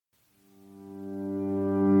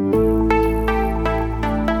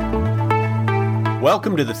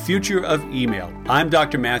Welcome to the Future of Email. I'm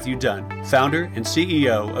Dr. Matthew Dunn, founder and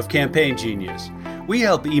CEO of Campaign Genius. We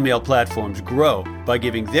help email platforms grow by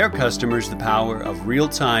giving their customers the power of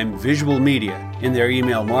real-time visual media in their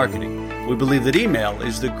email marketing. We believe that email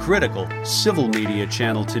is the critical civil media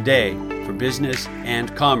channel today for business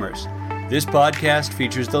and commerce. This podcast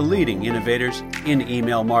features the leading innovators in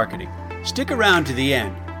email marketing. Stick around to the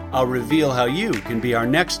end. I'll reveal how you can be our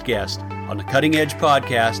next guest on the Cutting Edge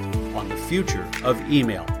podcast on the future of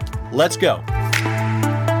email. Let's go.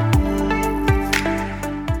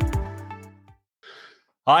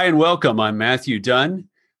 Hi, and welcome. I'm Matthew Dunn,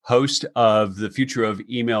 host of the Future of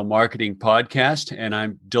Email Marketing podcast, and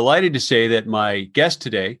I'm delighted to say that my guest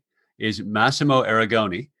today is Massimo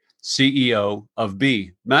Arrigoni, CEO of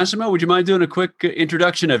Bee. Massimo, would you mind doing a quick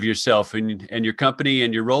introduction of yourself and your company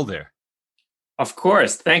and your role there? Of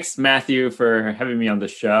course. Thanks, Matthew, for having me on the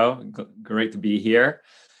show. Great to be here.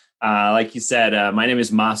 Like you said, my name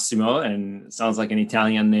is Massimo, and it sounds like an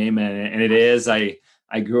Italian name, and it is. I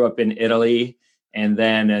grew up in Italy, and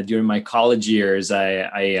then during my college years,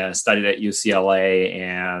 I studied at UCLA,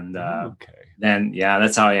 and then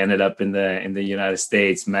that's how I ended up in the United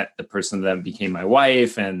States. Met the person that became my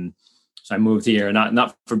wife, and so I moved here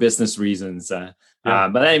not for business reasons, but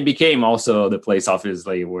then it became also the place,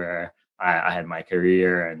 obviously, where I had my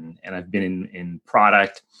career, and I've been in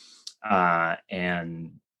product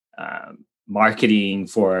and marketing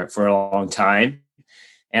for a long time.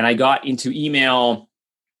 And I got into email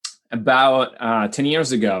about 10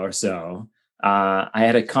 years ago or so. I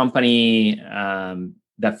had a company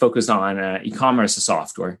that focused on e-commerce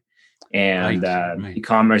software. And right.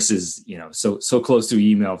 E-commerce is, so close to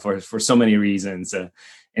email for so many reasons.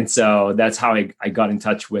 And so that's how I got in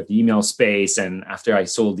touch with the email space. And after I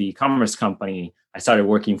sold the e-commerce company, I started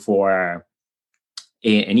working for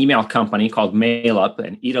an email company called MailUp,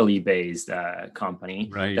 an Italy-based company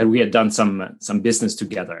that we had done some business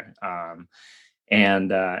together.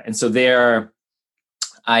 And so there,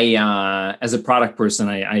 I as a product person,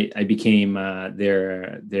 I became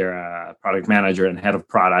their product manager and head of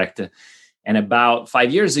product. And about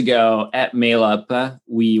 5 years ago at MailUp,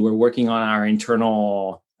 we were working on our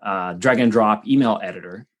internal drag and drop email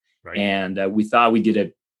editor. Right. And we thought we did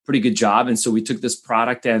a pretty good job. And so we took this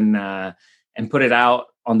product and put it out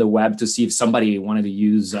on the web to see if somebody wanted to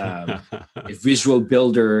use a visual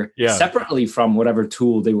builder separately from whatever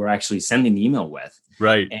tool they were actually sending the email with.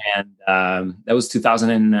 Right. And that was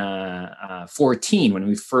 2014 when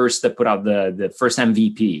we first put out the first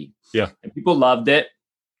MVP. Yeah. And people loved it.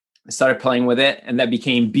 I started playing with it, and that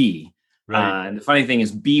became Bee. Right. And the funny thing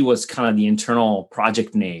is, Bee was kind of the internal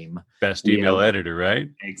project name. Best email editor, right?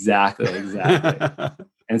 Exactly.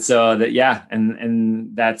 And so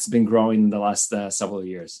and that's been growing the last several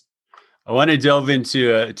years. I want to delve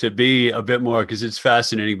into to Bee a bit more because it's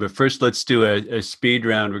fascinating. But first, let's do a speed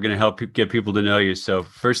round. We're going to help get people to know you. So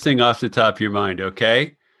first thing off the top of your mind,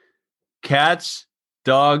 okay? Cats,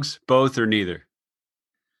 dogs, both or neither?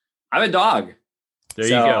 I'm a dog. There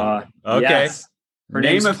you go. Okay. Yes. Her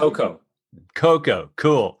name is Coco. Coco.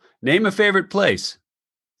 Cool. Name a favorite place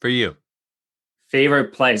for you.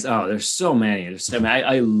 Favorite place. Oh, there's so many.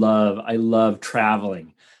 I love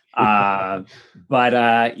traveling. But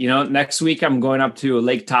next week I'm going up to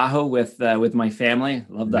Lake Tahoe with my family.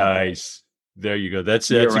 Love that. Nice. There you go. That's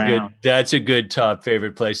a good top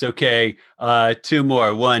favorite place. Okay. Two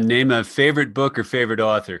more. One, name a favorite book or favorite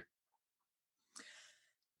author.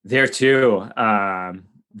 There too.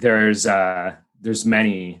 There's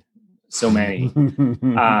many, so many.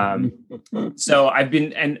 So I've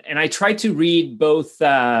been and I try to read both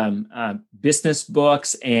business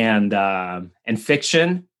books and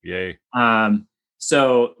fiction. Yay.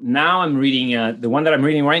 So now I'm reading the one that I'm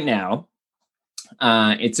reading right now.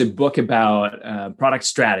 It's a book about product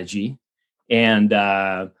strategy, and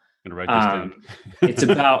I'm gonna write this down. It's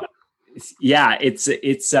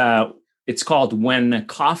about it's called When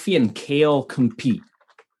Coffee and Kale Compete.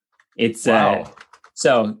 It's so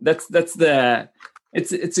that's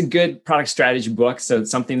it's a good product strategy book. So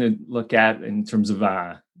it's something to look at in terms of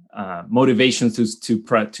motivations to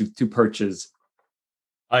purchase.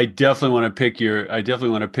 I definitely want to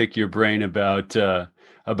pick your brain about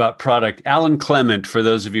product. Alan Clement, for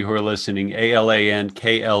those of you who are listening,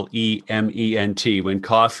 AlanKlement, When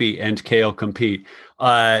Coffee and Kale Compete.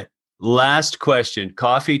 Last question,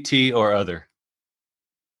 coffee, tea, or other?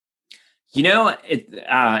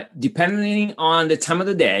 Depending on the time of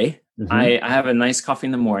the day, I have a nice coffee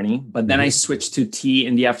in the morning, but then I switch to tea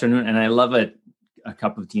in the afternoon, and I love a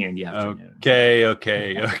cup of tea in the afternoon.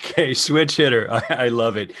 Okay. Switch hitter. I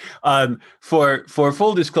love it. For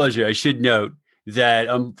full disclosure, I should note that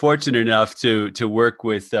I'm fortunate enough to work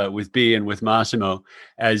with B and with Massimo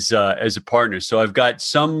as a partner. So I've got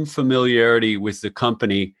some familiarity with the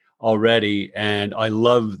company already, and I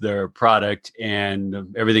love their product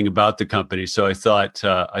and everything about the company. So I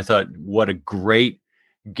thought what a great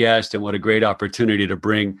guest and what a great opportunity to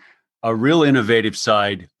bring a real innovative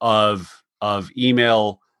side of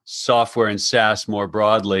email software and SaaS more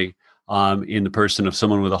broadly, in the person of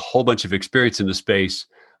someone with a whole bunch of experience in the space,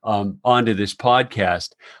 onto this podcast.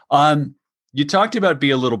 You talked about B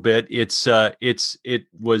a little bit. It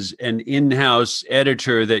was an in-house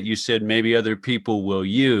editor that you said maybe other people will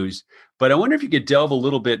use, but I wonder if you could delve a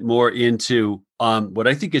little bit more into what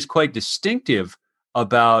I think is quite distinctive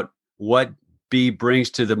about what B brings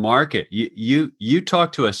to the market. You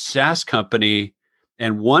talk to a SaaS company,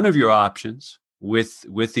 and one of your options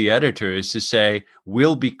with the editor is to say,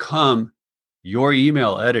 we'll become your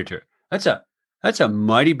email editor. That's a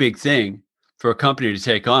mighty big thing for a company to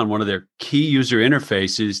take on, one of their key user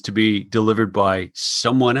interfaces to be delivered by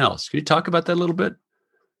someone else. Can you talk about that a little bit?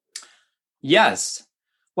 Yes.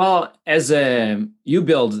 Well, you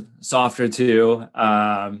build software too,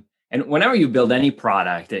 and whenever you build any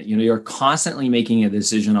product, you're constantly making a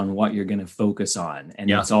decision on what you're going to focus on,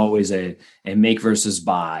 and it's always a make versus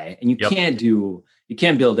buy, and you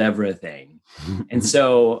can't build everything. And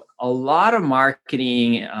so a lot of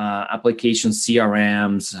marketing applications,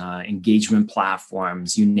 CRMs, engagement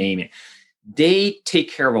platforms, you name it, they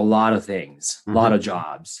take care of a lot of things, a lot of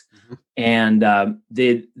jobs. And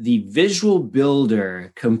the visual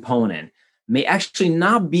builder component may actually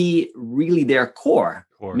not be really their core.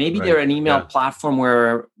 Maybe they're an email platform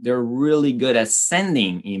where they're really good at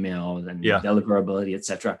sending emails and deliverability, et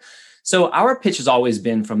cetera. So our pitch has always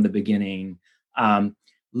been from the beginning,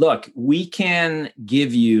 look, we can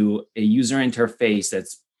give you a user interface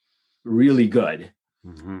that's really good.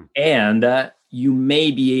 And you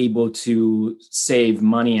may be able to save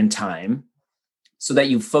money and time so that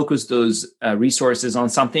you focus those resources on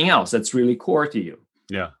something else that's really core to you.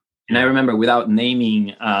 And I remember, without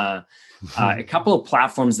naming a couple of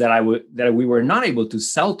platforms that we were not able to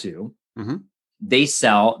sell to, they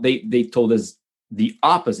told us the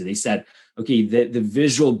opposite. They said, okay, the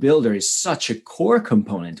visual builder is such a core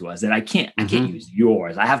component to us that I can't use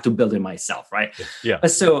yours. I have to build it myself, right?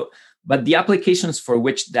 But the applications for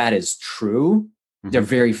which that is true, they're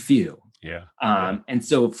very few. And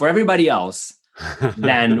so for everybody else,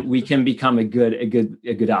 then we can become a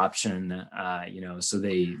good option. So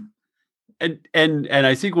they. And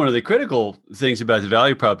I think one of the critical things about the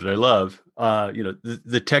value prop that I love,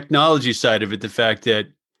 the technology side of it, the fact that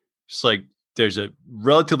it's like there's a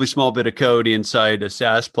relatively small bit of code inside a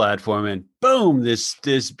SaaS platform, and boom,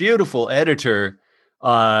 this beautiful editor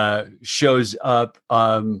shows up.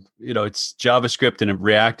 It's JavaScript and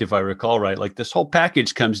React, if I recall right. Like this whole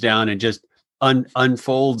package comes down and just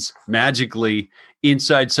unfolds magically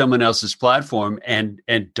inside someone else's platform and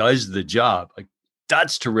does the job. Like,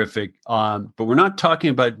 that's terrific. But we're not talking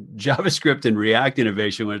about JavaScript and React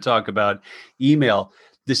innovation. We're going to talk about email.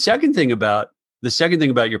 The second thing about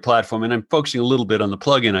your platform, and I'm focusing a little bit on the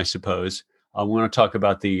plugin, I suppose. I want to talk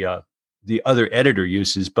about the other editor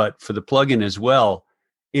uses, but for the plugin as well,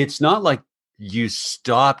 it's not like you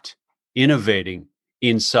stopped innovating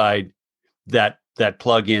inside that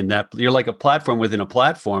plugin. That you're like a platform within a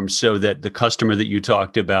platform, so that the customer that you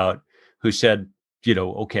talked about, who said,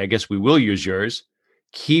 okay, I guess we will use yours,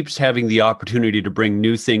 keeps having the opportunity to bring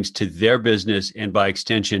new things to their business and by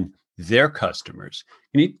extension, their customers.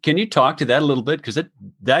 Can you talk to that a little bit? Because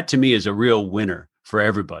that to me is a real winner for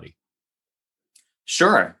everybody.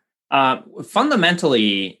 Sure.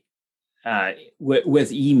 Fundamentally,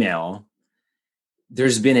 with email,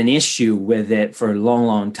 there's been an issue with it for a long,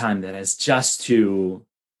 long time that has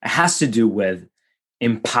to do with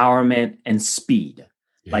empowerment and speed.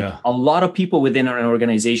 Like a lot of people within an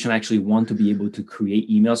organization actually want to be able to create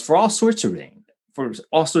emails for all sorts of things, for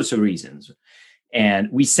all sorts of reasons. And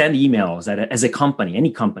we send emails as a company.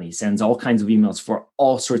 Any company sends all kinds of emails for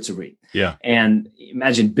all sorts of reasons. And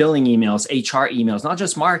imagine billing emails, HR emails, not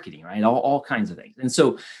just marketing, right? All kinds of things. And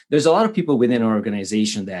so there's a lot of people within an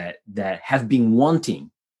organization that have been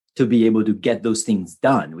wanting to be able to get those things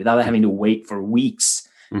done without having to wait for weeks.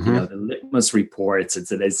 The litmus reports,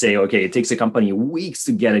 they say, okay, it takes a company weeks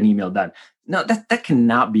to get an email done. No, that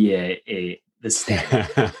cannot be the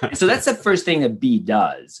standard. So that's the first thing that B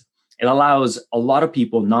does. It allows a lot of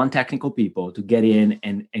people, non-technical people, to get in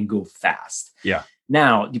and go fast.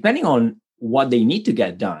 Now, depending on what they need to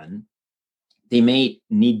get done, they may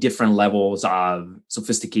need different levels of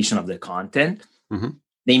sophistication of the content.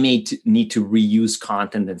 They may need to reuse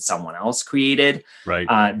content that someone else created.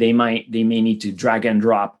 Right. They may need to drag and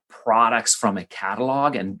drop products from a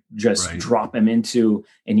catalog and just drop them into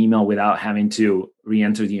an email without having to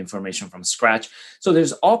re-enter the information from scratch. So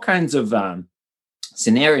there's all kinds of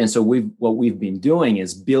scenarios. So what we've been doing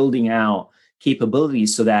is building out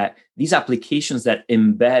capabilities so that these applications that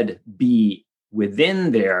embed B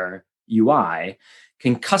within their UI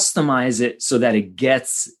can customize it so that it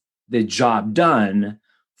gets the job done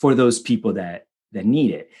for those people that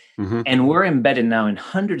need it. Mm-hmm. And we're embedded now in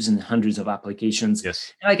hundreds and hundreds of applications.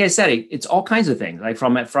 Yes. And like I said, it's all kinds of things, like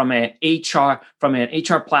from an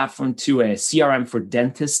HR platform to a CRM for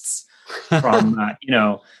dentists, from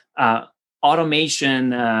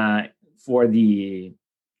automation for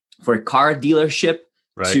a car dealership,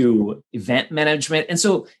 to event management. And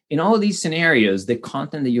so in all of these scenarios, the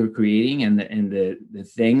content that you're creating and the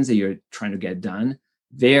things that you're trying to get done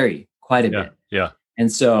vary quite a bit. Yeah.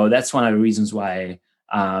 And so that's one of the reasons why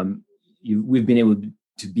we've been able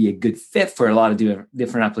to be a good fit for a lot of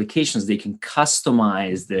different applications. They can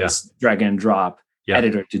customize this drag and drop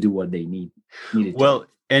editor to do what they needed to.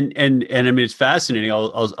 And I mean, it's fascinating.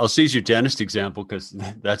 I'll seize your dentist example because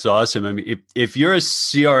that's awesome. I mean, if you're a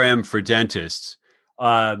CRM for dentists,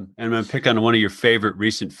 and I'm going to pick on one of your favorite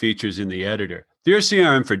recent features in the editor. If you're a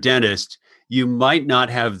CRM for dentists, you might not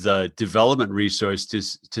have the development resource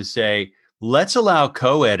to say, let's allow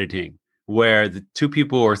co-editing where the 2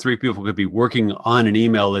 people or 3 people could be working on an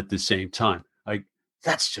email at the same time. Like,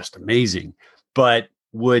 that's just amazing. But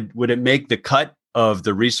would it make the cut of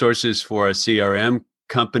the resources for a CRM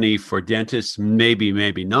company for dentists?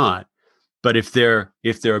 Maybe not. But if they're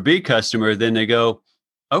a big customer, then they go,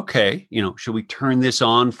 okay, should we turn this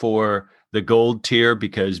on for the gold tier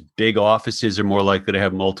because big offices are more likely to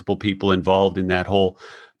have multiple people involved in that whole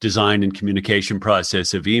design and communication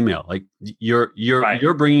process of email. Like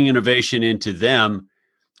you're bringing innovation into them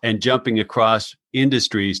and jumping across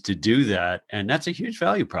industries to do that, and that's a huge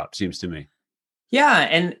value prop, seems to me. Yeah,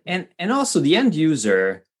 and also the end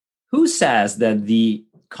user, who says that the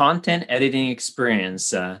content editing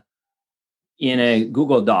experience in a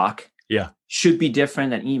Google Doc should be different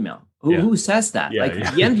than email? Who says that?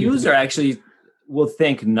 The end user actually will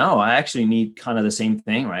think, no, I actually need kind of the same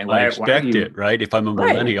thing, right? I expect it, right? If I'm a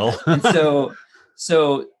millennial. And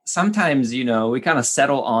so sometimes, we kind of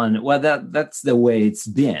settle on, well, that's the way it's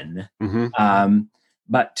been. Mm-hmm.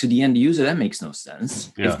 But to the end user, that makes no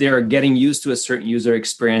sense. Yeah. If they're getting used to a certain user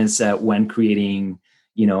experience when creating,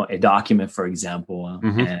 a document, for example,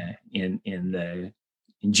 in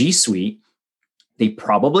G Suite, they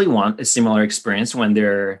probably want a similar experience when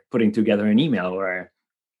they're putting together an email or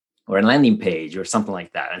a landing page or something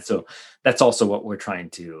like that. And so that's also what we're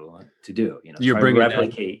trying to do. You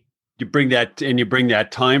bring that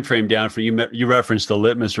time frame down for you. You referenced the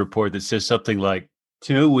litmus report that says something like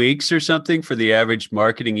 2 weeks or something for the average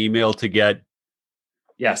marketing email to get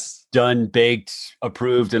done, baked,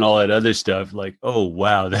 approved, and all that other stuff. Like, oh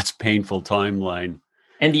wow, that's painful timeline.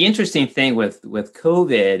 And the interesting thing with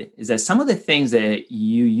COVID is that some of the things that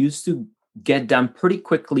you used to get done pretty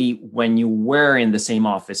quickly when you were in the same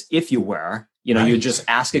office, if you were, you just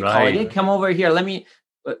ask a colleague, hey, come over here. Let me,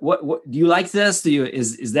 what do you like this?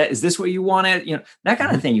 Is this what you wanted? That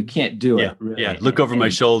kind of thing. You can't do it. Really. Yeah. Look over my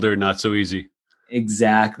shoulder. Not so easy.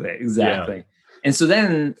 Exactly. Yeah. And so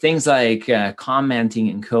then things like commenting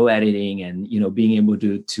and co-editing and, being able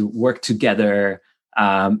to work together,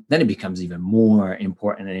 then it becomes even more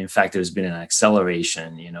important. And in fact, there's been an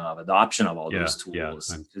acceleration, of adoption of all those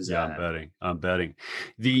tools. I'm betting.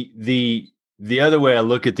 The other way I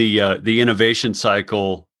look at the innovation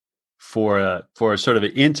cycle for a sort of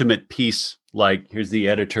an intimate piece, like here's the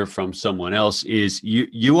editor from someone else, is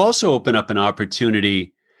you also open up an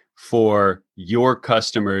opportunity for your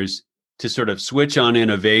customers to sort of switch on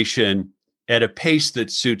innovation at a pace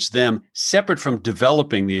that suits them, separate from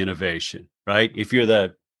developing the innovation. Right? If you're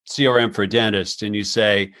the CRM for a dentist and you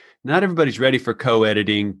say, not everybody's ready for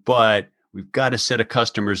co-editing, but we've got a set of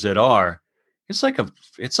customers that are, it's like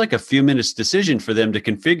a few minutes decision for them to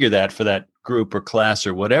configure that for that group or class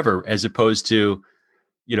or whatever, as opposed to,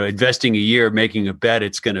 investing a year, making a bet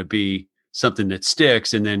it's going to be something that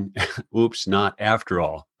sticks and then, oops, not after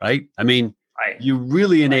all. Right? I mean, you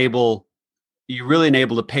really enable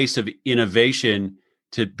the pace of innovation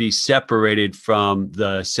to be separated from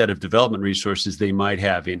the set of development resources they might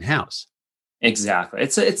have in-house. Exactly.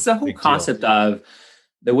 It's the whole concept of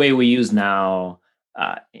the way we use now,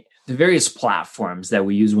 the various platforms that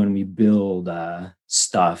we use when we build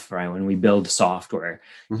stuff, right? When we build software,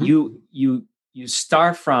 mm-hmm. you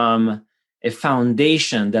start from a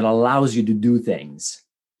foundation that allows you to do things.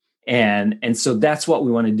 And so that's what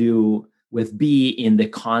we want to do with B in the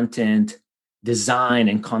content design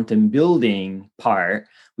and content building part.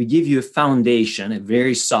 We give you a foundation, a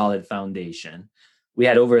very solid foundation. We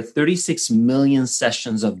had over 36 million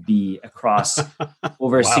sessions of B across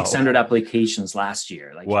over 600 applications last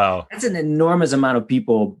year. Like, wow, that's an enormous amount of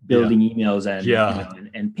people building emails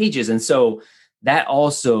and pages. And so that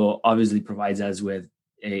also obviously provides us with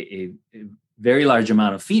a very large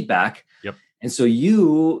amount of feedback. Yep. And so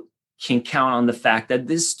you can count on the fact that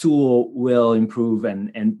this tool will improve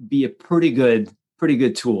and be a pretty good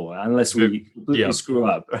tool, unless we completely screw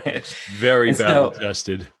up. Right? Very battle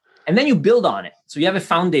tested. And then you build on it. So you have a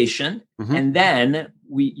foundation, and then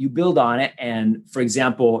you build on it. And for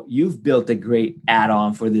example, you've built a great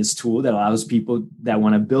add-on for this tool that allows people that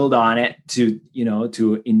want to build on it to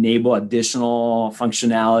enable additional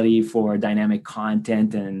functionality for dynamic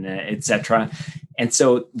content and et cetera. And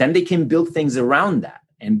so then they can build things around that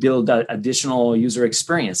and build additional user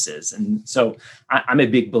experiences. And so I'm a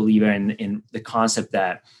big believer in the concept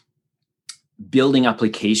that building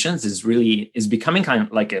applications is becoming kind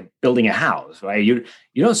of like building a house, right? You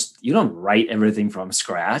don't write everything from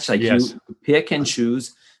scratch. Like you pick and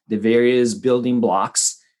choose the various building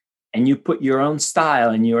blocks, and you put your own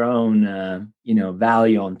style and your own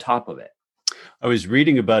value on top of it. I was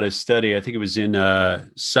reading about a study. I think it was in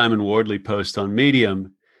Simon Wardley post on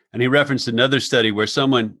Medium, and he referenced another study where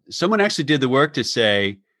someone actually did the work to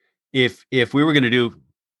say, if we were going to do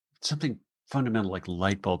something fundamental like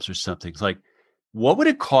light bulbs or something, like, what would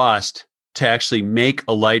it cost to actually make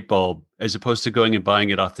a light bulb as opposed to going and buying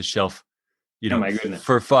it off the shelf,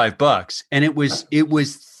 for $5? And it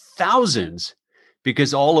was thousands,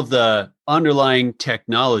 because all of the underlying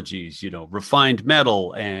technologies, refined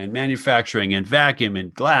metal and manufacturing and vacuum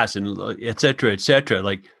and glass and et cetera,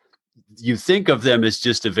 like, you think of them as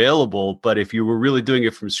just available, but if you were really doing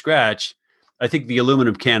it from scratch, I think the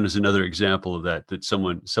aluminum can is another example of that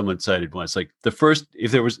someone cited once. Like,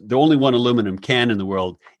 if there was the only one aluminum can in the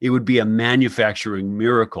world, it would be a manufacturing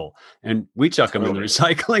miracle. And we chuck them in the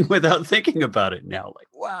recycling without thinking about it now. Like,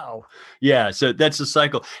 wow. Yeah. So that's a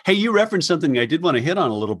cycle. Hey, you referenced something I did want to hit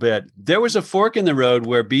on a little bit. There was a fork in the road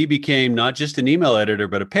where B became not just an email editor,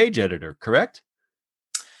 but a page editor, correct?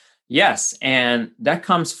 Yes. And that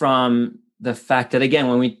comes from the fact that, again,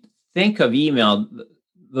 when we think of email,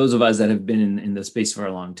 those of us that have been in the space for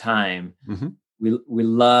a long time, we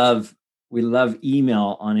love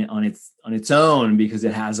email on its own because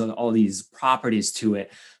it has all these properties to it.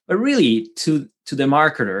 But really, to the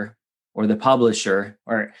marketer or the publisher,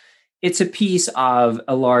 or it's a piece of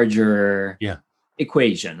a larger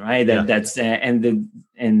equation, right?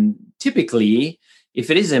 And typically, if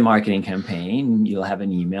it is a marketing campaign, you'll have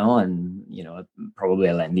an email and probably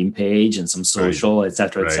a landing page and some social, et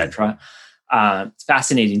cetera, et cetera. It's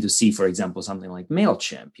fascinating to see, for example, something like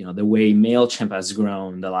MailChimp, the way MailChimp has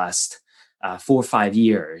grown the last 4 or 5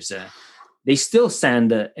 years. They still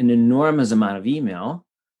send an enormous amount of email,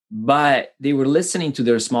 but they were listening to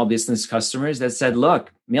their small business customers that said,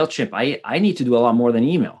 look, MailChimp, I need to do a lot more than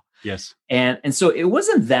email. Yes. And so it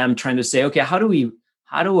wasn't them trying to say, okay, how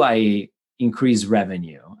do I increase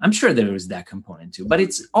revenue? I'm sure there was that component too, but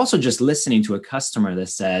it's also just listening to a customer that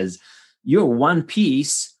says, you're one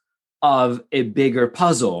piece of a bigger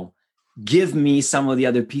puzzle. Give me some of the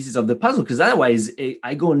other pieces of the puzzle, because otherwise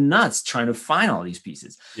I go nuts trying to find all these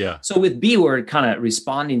pieces. Yeah. So with B, we're kind of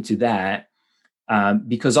responding to that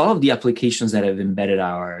because all of the applications that have embedded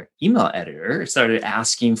our email editor started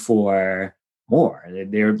asking for more.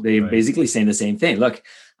 They're basically saying the same thing. Look,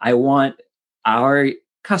 I want our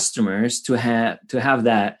customers to have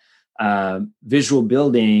that visual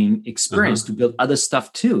building experience to build other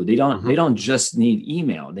stuff too. They don't just need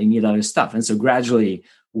email; they need other stuff. And so gradually,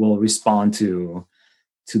 we'll respond to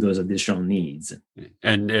those additional needs.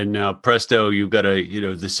 And now, presto, you've got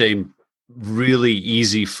the same really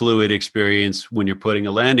easy, fluid experience when you're putting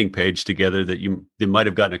a landing page together that they might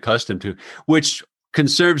have gotten accustomed to, which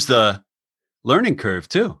conserves the learning curve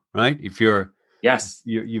too, right? If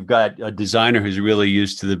you've got a designer who's really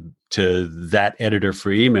used to that editor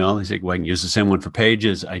for email. He's like, well, I can use the same one for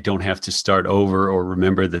pages. I don't have to start over or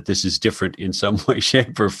remember that this is different in some way,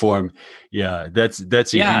 shape, or form. Yeah, that's a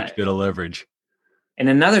huge bit of leverage. And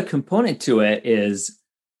another component to it is,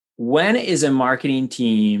 when is a marketing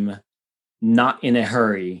team not in a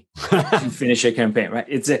hurry to finish a campaign, right?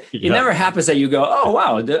 It never happens that you go, oh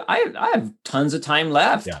wow, I have tons of time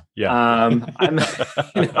left. I'm,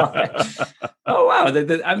 oh wow,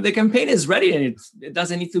 the campaign is ready and it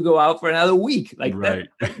doesn't need to go out for another week. Like that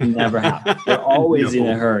never happens. You're always in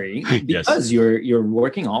a hurry because you're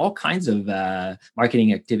working all kinds of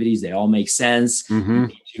marketing activities. They all make sense. You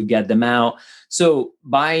need to get them out. So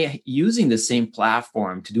by using the same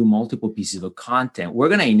platform to do multiple pieces of content, we're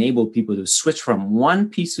going to enable people to switch from one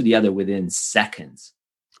piece to the other within seconds.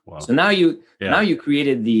 Wow. So now you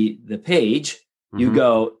created the page, you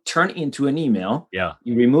go turn into an email,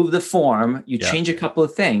 you remove the form, you change a couple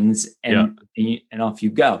of things and off you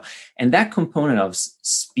go. And that component of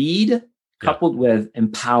speed coupled with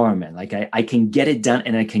empowerment, like I can get it done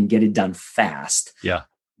and I can get it done fast. Yeah.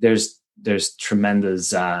 There's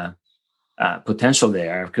tremendous potential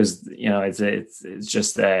there because it's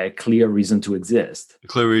just a clear reason to exist.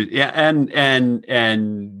 And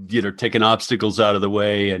taking obstacles out of the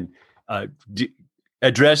way and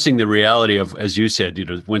addressing the reality of, as you said,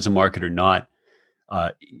 when's a marketer not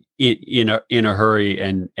in a hurry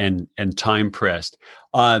and time pressed.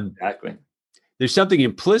 Exactly. There's something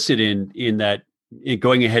implicit in that, in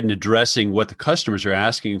going ahead and addressing what the customers are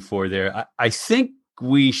asking for there. I think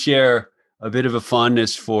we share a bit of a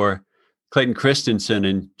fondness for Clayton Christensen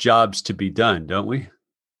and jobs to be done, don't we?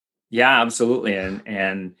 Yeah, absolutely.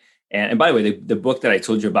 And by the way, the book that I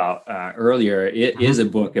told you about earlier, it is a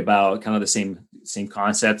book about kind of the same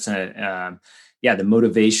concepts. The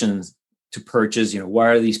motivations to purchase. What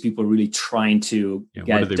are these people really trying to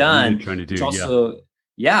get done? Really trying to do? Also,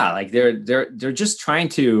 like they're just trying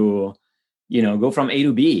to go from A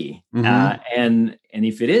to B. And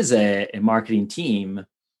if it is a marketing team,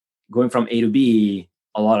 going from A to B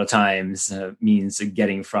a lot of times means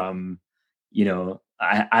getting from,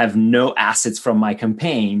 I have no assets from my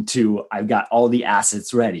campaign to I've got all the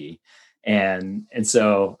assets ready. And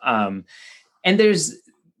so, and there's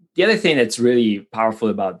the other thing that's really powerful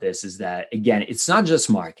about this is that, again, it's not just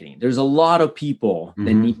marketing. There's a lot of people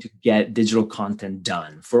that need to get digital content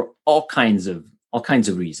done for all kinds of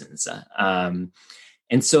reasons. And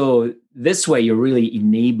so this way you're really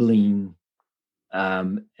enabling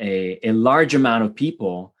a large amount of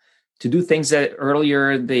people to do things that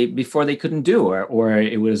earlier before they couldn't do, or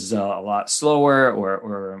it was a lot slower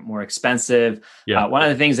or more expensive. One of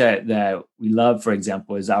the things that we love, for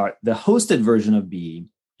example, is the hosted version of Bee.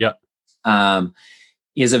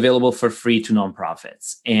 Is available for free to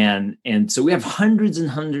nonprofits, and so we have hundreds and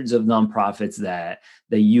hundreds of nonprofits that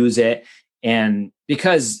use it. And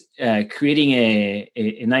because creating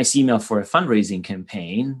a nice email for a fundraising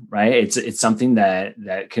campaign, right? It's something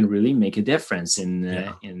that can really make a difference in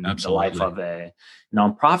the life of a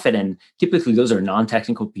nonprofit. And typically those are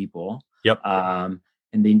non-technical people. And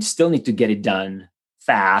they still need to get it done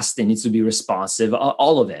fast. It needs to be responsive,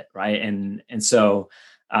 all of it, right? And so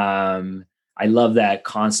I love that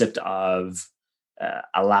concept of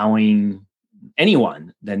allowing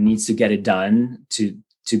anyone that needs to get it done to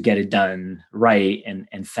get it done right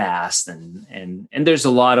and fast. And there's a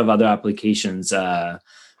lot of other applications right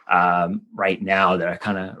now that are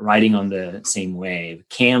kind of riding on the same wave.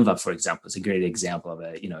 Canva, for example, is a great example of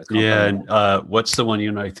it. And what's the one you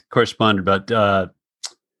and I corresponded about?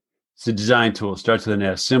 It's a design tool. Starts with an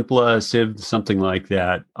S. Simpla, Civ, something like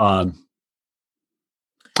that.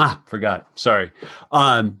 Forgot. Sorry.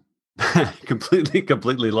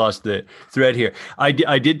 Completely lost the thread here. I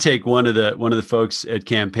did take one of the folks at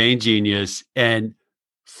Campaign Genius and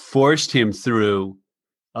forced him through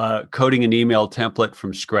coding an email template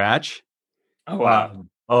from scratch. Oh wow!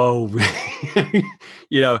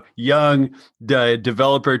 Young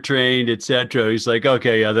developer trained, etc. He's like,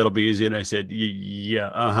 okay, that'll be easy. And I said,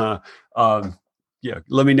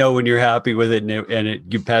 let me know when you're happy with it, and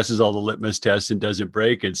it passes all the litmus tests and doesn't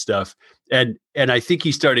break and stuff. And I think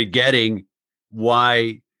he started getting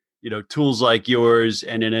why, tools like yours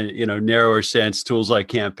and in a narrower sense, tools like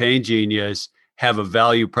Campaign Genius have a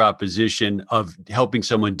value proposition of helping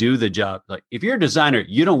someone do the job. Like if you're a designer,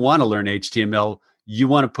 you don't want to learn HTML. You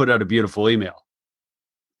want to put out a beautiful email.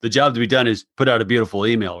 The job to be done is put out a beautiful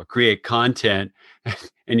email or create content.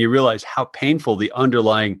 And you realize how painful the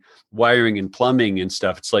underlying wiring and plumbing and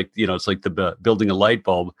stuff. It's like, it's like the building a light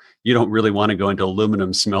bulb. You don't really want to go into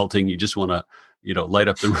aluminum smelting. You just want to, light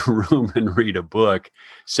up the room and read a book.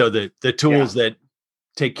 So the tools that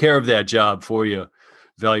take care of that job for you,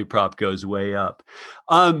 value prop goes way up.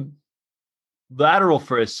 Lateral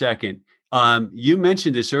for a second. You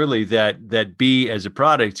mentioned this early that Bee as a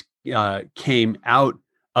product came out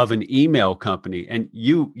of an email company, and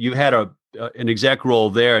you had an exec role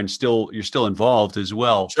there, and you're still involved as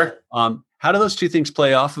well. Sure. How do those two things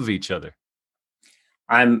play off of each other?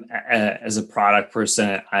 I'm as a product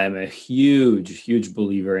person, I'm a huge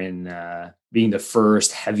believer in being the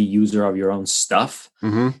first heavy user of your own stuff.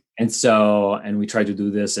 Mm-hmm. And we try to do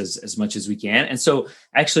this as much as we can. And so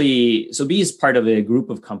actually, so B is part of a group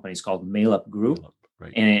of companies called MailUp Group.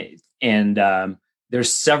 Right. And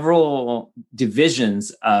there's several divisions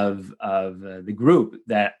of the group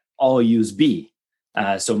that all use B.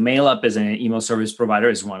 So MailUp is an email service provider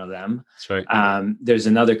is one of them. That's right. There's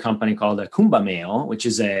another company called Kumba Mail, which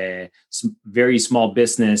is a very small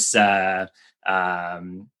business email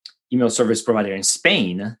service provider in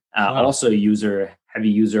Spain. Wow. Also heavy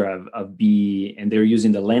user of B, and they're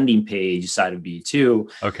using the landing page side of B too.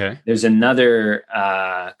 Okay. There's another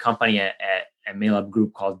company at MailUp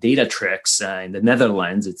Group called Datatrix in the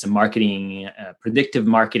Netherlands. It's a predictive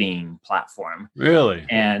marketing platform. Really?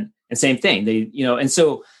 And same thing. And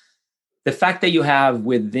so the fact that you have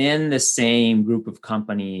within the same group of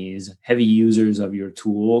companies heavy users of your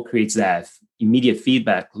tool creates that immediate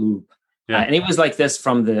feedback loop. Yeah. And it was like this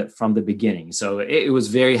from the beginning. So it was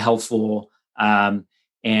very helpful. And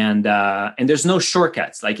there's no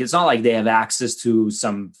shortcuts. Like, it's not like they have access to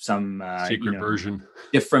some secret version,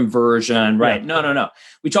 different version. Right. Yeah. No.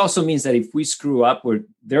 Which also means that if we screw up,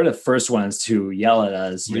 they're the first ones to yell at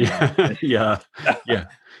us. Yeah.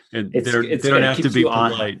 And they don't have to be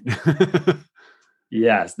polite.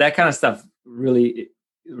 Yes. That kind of stuff really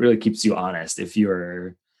keeps you honest if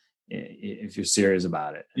you're serious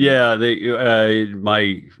about it. Yeah,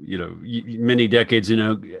 many decades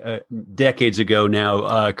ago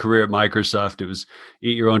now, career at Microsoft, it was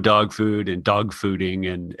eat your own dog food and dog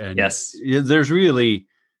fooding, and yes, there's really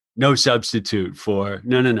no substitute for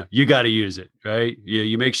no. You got to use it, right?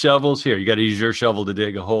 You make shovels here. You got to use your shovel to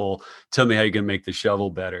dig a hole. Tell me how you're going to make the shovel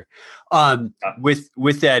better.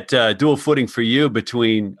 With that dual footing for you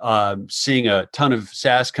between seeing a ton of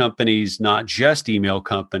SaaS companies, not just email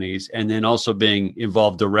companies, and then also being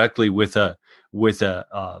involved directly with a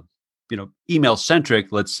email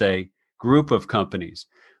centric, let's say, group of companies.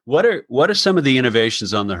 What are some of the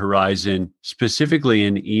innovations on the horizon, specifically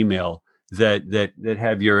in email, that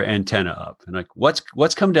have your antenna up, and like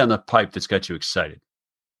what's come down the pipe that's got you excited?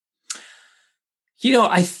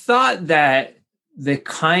 I thought that the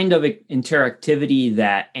kind of interactivity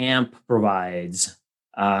that AMP provides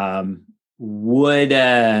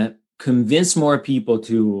would convince more people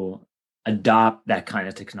to adopt that kind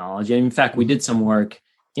of technology. And in fact, we did some work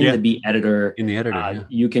in the B editor. In the editor,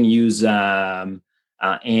 you can use AMP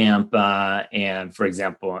and, for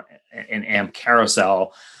example, an AMP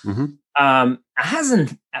carousel. Mm-hmm.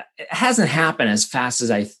 It hasn't happened as fast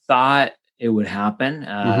as I thought it would happen.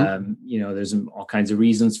 There's all kinds of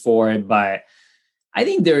reasons for it, but I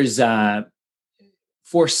think there's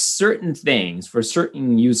for certain things, for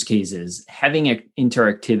certain use cases, having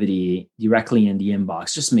interactivity directly in the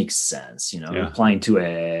inbox just makes sense. Replying to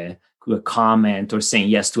a comment or saying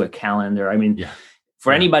yes to a calendar. I mean,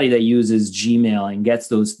 for anybody that uses Gmail and gets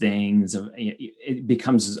those things, it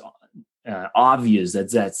becomes obvious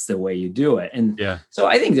that that's the way you do it. And so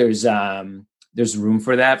I think there's room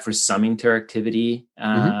for that, for some interactivity.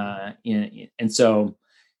 And so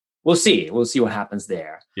we'll see what happens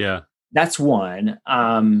there. Yeah. That's one.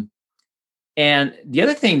 And the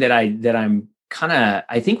other thing that I'm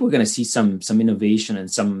I think we're going to see some innovation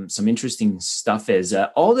and some interesting stuff is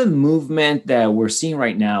all the movement that we're seeing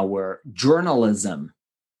right now, where journalism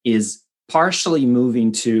is partially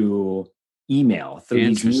moving to email through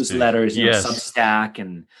these newsletters, Substack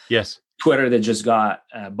and Twitter that just got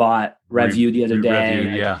bought Review the other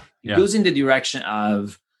day. It goes in the direction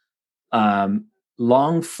of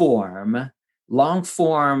long form. Long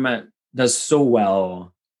form does so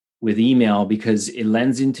well with email because it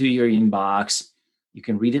lends into your inbox. You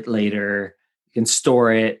can read it later. You can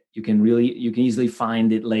store it. You can easily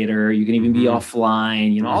find it later. You can even be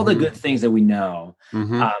offline. All the good things that we know.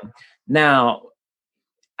 Now,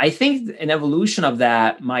 I think an evolution of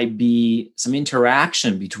that might be some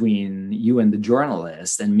interaction between you and the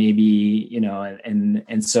journalist, and maybe,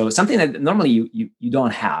 and so something that normally you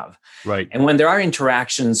don't have. Right. And when there are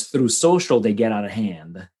interactions through social, they get out of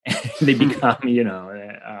hand. They become,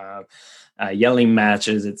 yelling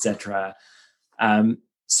matches, etc.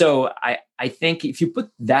 So I think if you put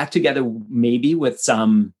that together, maybe with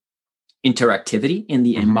some interactivity in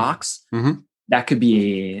the inbox, that could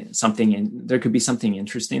be something, there could be something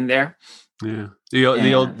interesting there. Yeah.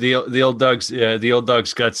 The old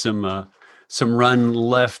Doug's got some run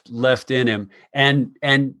left in him.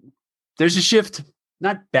 And there's a shift,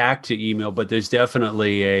 not back to email, but there's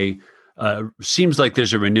definitely seems like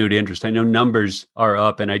there's a renewed interest. I know numbers are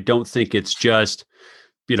up, and I don't think it's just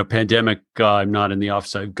pandemic, I'm not in the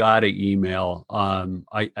office. I've got to email.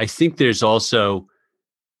 I think there's also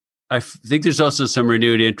some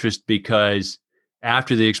renewed interest because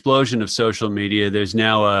after the explosion of social media, there's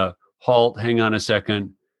now a halt. Hang on a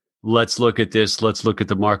second. Let's look at this. Let's look at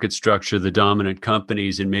the market structure, the dominant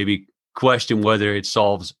companies, and maybe question whether it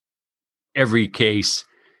solves every case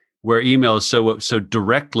where email is so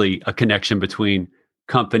directly a connection between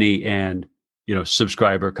company and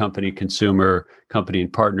subscriber, company, consumer, company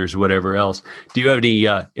and partners, whatever else. Do you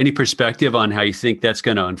have any perspective on how you think that's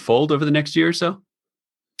going to unfold over the next year or so?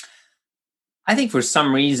 I think for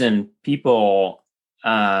some reason people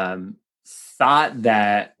thought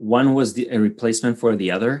that one was a replacement for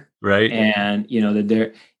the other, right? And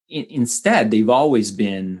that instead they've always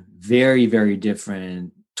been very, very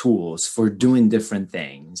different tools for doing different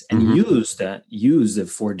things and used it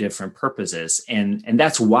for different purposes. And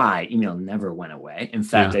that's why email never went away. In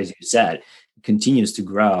fact, as you said, it continues to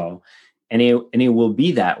grow and it will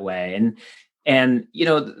be that way. And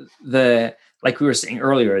the like we were saying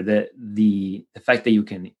earlier, the fact that you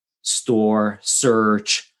can store,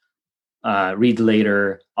 search, read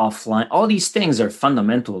later, offline, all these things are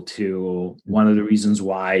fundamental to one of the reasons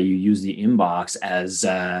why you use the inbox as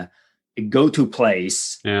a go-to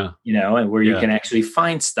place, and where you can actually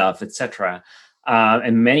find stuff, etc.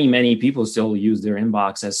 And many people still use their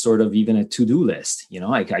inbox as sort of even a to-do list.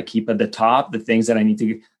 I keep at the top the things that I need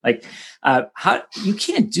to how you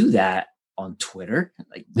can't do that on Twitter,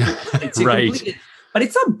 it's right. But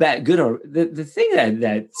it's not bad, good or the thing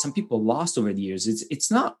that some people lost over the years.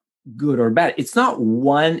 It's not good or bad. It's not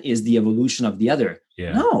one is the evolution of the other.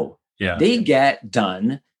 Yeah. No, they get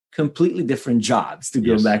done completely different jobs to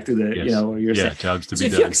go back to the, what you're saying. Jobs to so be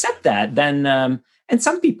if done. you accept that, then, and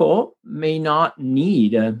some people may not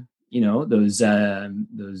need,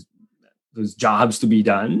 those jobs to be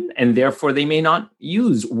done. And therefore they may not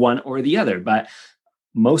use one or the other, but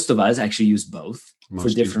most of us actually use both for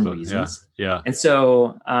different reasons. Yeah. And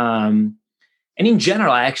so, and in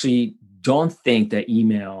general, I actually don't think that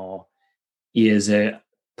email is a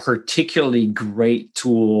particularly great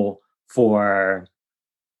tool for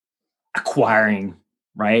acquiring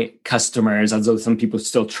customers, although some people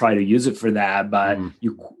still try to use it for that, but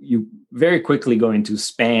you very quickly go into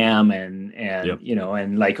spam and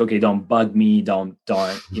and okay, don't bug me, don't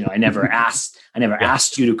I never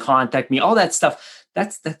asked you to contact me, all that stuff.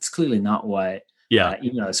 That's clearly not what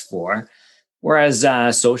email is for. Whereas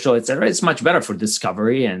social, etc., it's much better for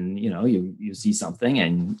discovery, and you see something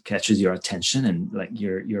and catches your attention, and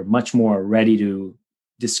you're much more ready to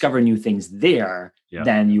discover new things there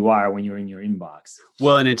than you are when you're in your inbox.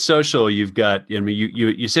 Well, and in social, you've got, you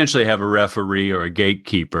essentially have a referee or a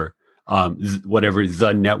gatekeeper, whatever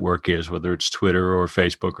the network is, whether it's Twitter or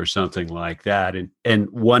Facebook or something like that. And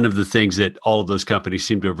one of the things that all of those companies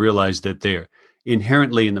seem to have realized that they're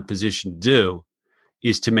inherently in the position to do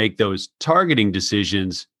is to make those targeting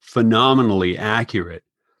decisions phenomenally accurate.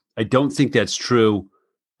 I don't think that's true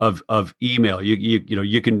of email.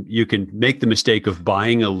 You can make the mistake of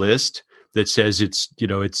buying a list that says it's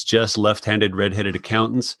just left-handed redheaded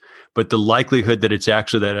accountants, but the likelihood that it's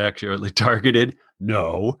actually that accurately targeted,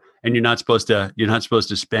 no. And you're not supposed to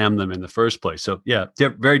spam them in the first place. So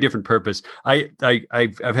very different purpose. I've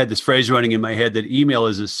had this phrase running in my head that email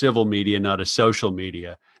is a civil media, not a social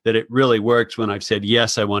media. That it really works when I've said,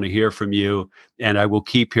 yes, I want to hear from you and I will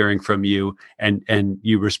keep hearing from you. And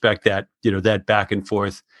you respect that, that back and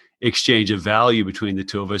forth exchange of value between the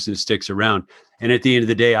two of us, and it sticks around. And at the end of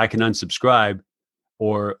the day, I can unsubscribe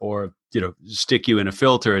or stick you in a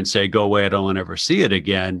filter and say, go away, I don't want to ever see it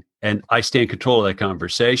again. And I stay in control of that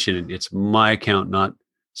conversation. And it's my account, not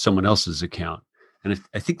someone else's account. And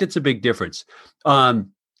I think that's a big difference.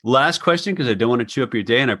 Last question, because I don't want to chew up your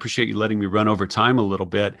day, and I appreciate you letting me run over time a little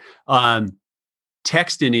bit.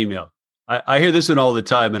 Text and email. I hear this one all the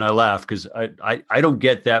time, and I laugh because I don't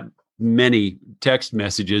get that many text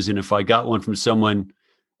messages. And if I got one from someone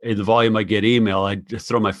in the volume I get email, I'd just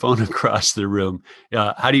throw my phone across the room.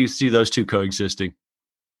 How do you see those two coexisting?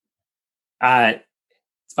 It's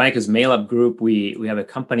funny because MailUp Group, we have a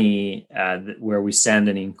company where we send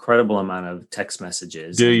an incredible amount of text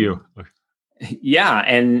messages. Do you? Yeah,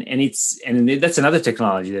 and that's another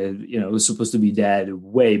technology that was supposed to be dead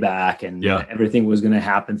way back, and everything was going to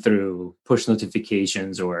happen through push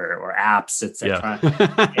notifications or apps, etc.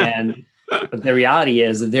 But the reality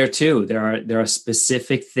is that there are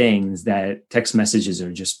specific things that text messages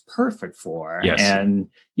are just perfect for, and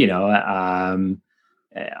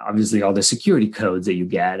obviously all the security codes that you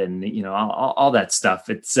get, and all that stuff.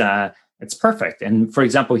 It's It's perfect. And for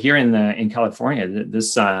example, here in California,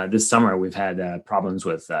 this summer we've had problems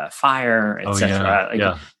with fire, etc. Oh,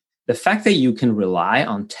 yeah. The fact that you can rely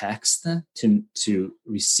on text to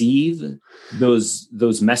receive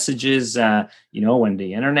those messages, when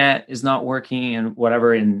the internet is not working and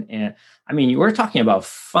whatever. And I mean, we're talking about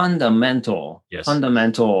fundamental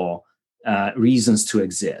reasons to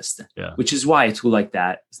exist, which is why a tool like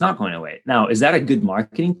that is not going away. Now, is that a good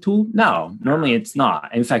marketing tool? No, normally it's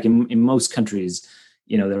not. In fact, in most countries,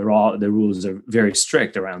 the rules are very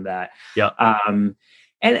strict around that. Yeah.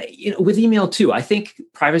 And with email too, I think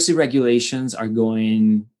privacy regulations are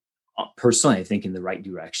going, personally, I think, in the right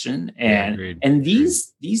direction. And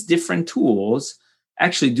these different tools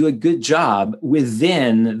actually do a good job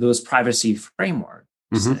within those privacy frameworks.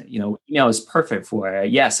 Mm-hmm. Email is perfect for,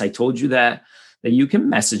 yes, I told you that you can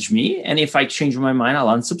message me, and if I change my mind, I'll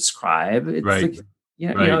unsubscribe. It's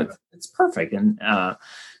it's perfect. And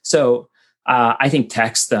so I think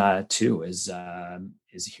text too is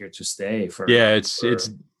here to stay for. Yeah, it's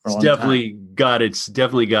definitely got its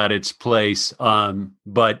place.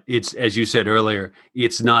 But it's, as you said earlier,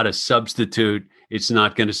 it's not a substitute. It's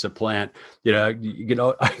not going to supplant. I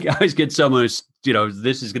always get someone who's,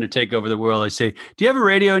 this is going to take over the world. I say, do you have a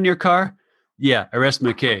radio in your car? Yeah, I rest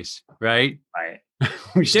my case. Right.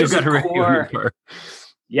 We still got a radio in your car.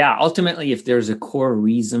 Yeah. Ultimately, if there's a core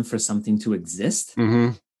reason for something to exist,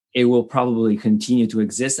 mm-hmm. it will probably continue to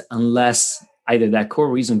exist unless either that core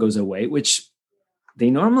reason goes away, which they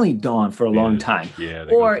normally don't for a long time. Yeah.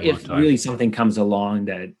 Or if really something comes along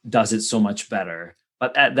that does it so much better.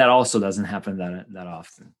 But that also doesn't happen that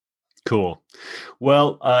often. Cool.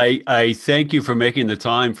 Well, I thank you for making the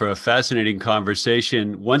time for a fascinating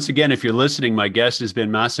conversation. Once again, if you're listening, my guest has been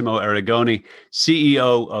Massimo Arrigoni,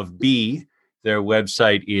 CEO of Bee. Their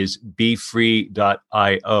website is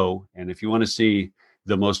beefree.io. And if you want to see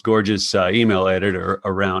the most gorgeous email editor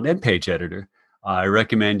around and page editor, I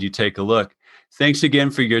recommend you take a look. Thanks again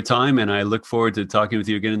for your time, and I look forward to talking with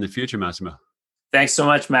you again in the future, Massimo. Thanks so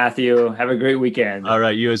much, Matthew. Have a great weekend. All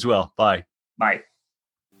right, you as well. Bye. Bye.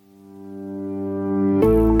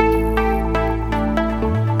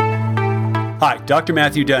 Hi, Dr.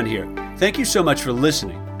 Matthew Dunn here. Thank you so much for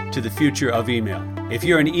listening to The Future of Email. If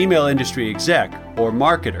you're an email industry exec or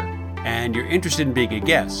marketer and you're interested in being a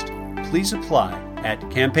guest, please apply at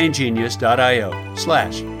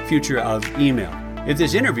campaignGenius.io/futureofemail. If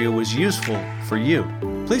this interview was useful for you,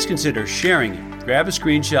 please consider sharing it. Grab a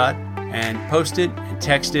screenshot and post it and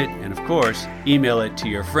text it, and of course, email it to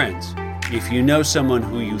your friends. If you know someone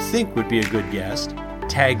who you think would be a good guest,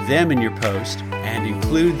 tag them in your post and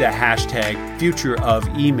include the hashtag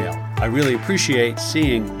 #FutureOfEmail. I really appreciate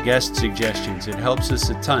seeing guest suggestions. It helps us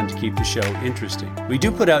a ton to keep the show interesting. We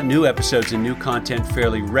do put out new episodes and new content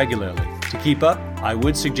fairly regularly. To keep up, I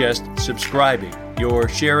would suggest subscribing. Your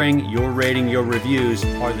sharing, your rating, your reviews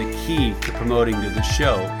are the key to promoting to the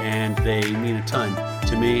show, and they mean a ton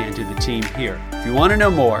to me and to the team here. If you want to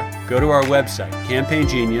know more, go to our website,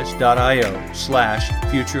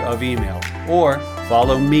 campaignGenius.io/futureofemail, or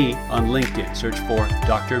follow me on LinkedIn. Search for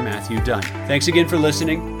Dr. Matthew Dunn. Thanks again for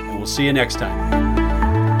listening, and we'll see you next time.